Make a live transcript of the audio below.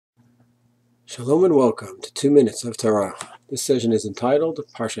Shalom and welcome to 2 Minutes of Torah. This session is entitled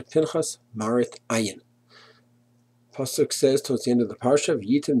Parshat Pinchas, Marit Ayin. Passuk says towards the end of the Parsha,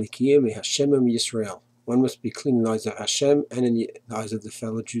 V'yitem nikiyim mehashemim Yisrael. One must be clean in the eyes of Hashem and in the eyes of the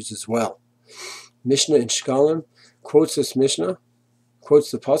fellow Jews as well. Mishna in Shekalim quotes this Mishna, quotes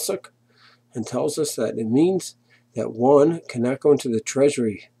the Passuk, and tells us that it means that one cannot go into the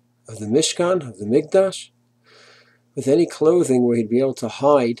treasury of the Mishkan, of the Mikdash, with any clothing where he'd be able to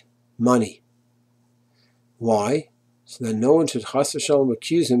hide money. Why? So that no one should chas v'shalom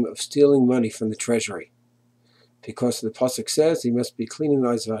accuse him of stealing money from the treasury. Because the Passuk says he must be clean in the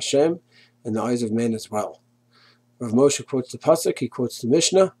eyes of Hashem and the eyes of men as well. Rav Moshe quotes the Passuk, he quotes the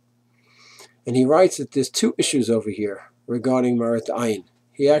Mishnah, and he writes that there's two issues over here regarding Marit Ayin.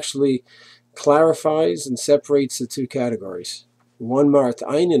 He actually clarifies and separates the two categories. One Marit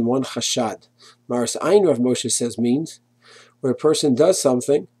Ayin and one Chashad. Marit Ayin, Rav Moshe says, means where a person does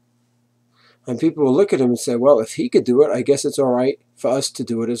something and people will look at him and say, well, if he could do it, I guess it's all right for us to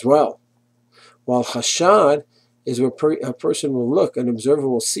do it as well. While Chashad is where a person will look, an observer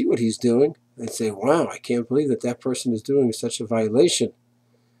will see what he's doing and say, wow, I can't believe that that person is doing such a violation.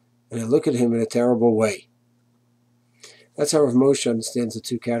 And I look at him in a terrible way. That's how Rav Moshe understands the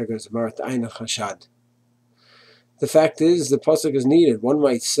two categories of Marit Ayin and Chashad. The fact is, the Passuk is needed. One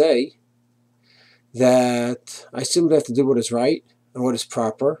might say that I simply have to do what is right and what is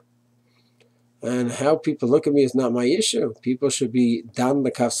proper. And how people look at me is not my issue. People should be dan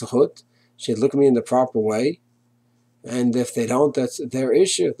l'kaf should look at me in the proper way. And if they don't, that's their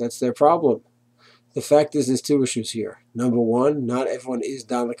issue. That's their problem. The fact is, there's two issues here. Number one, not everyone is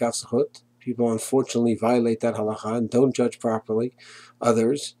dan l'kaf. People unfortunately violate that halacha and don't judge properly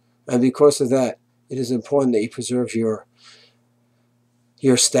others. And because of that, it is important that you preserve your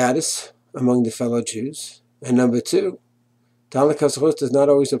status among the fellow Jews. And number two, dan l'kaf does not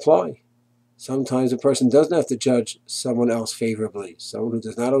always apply. Sometimes a person doesn't have to judge someone else favorably. Someone who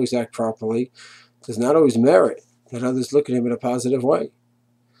does not always act properly does not always merit that others look at him in a positive way.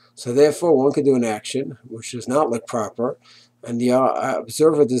 So therefore, one can do an action which does not look proper, and the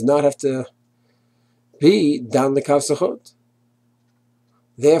observer does not have to be dan l'kaf.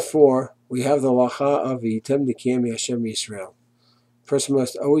 Therefore, we have the lacha of V'yitem nikiyim mehashem Yisrael. A person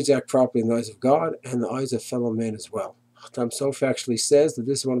must always act properly in the eyes of God and the eyes of fellow men as well. Chatam Sofair actually says that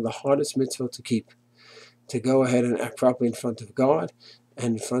this is one of the hardest mitzvot to keep, to go ahead and act properly in front of God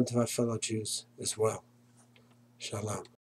and in front of our fellow Jews as well. Shalom.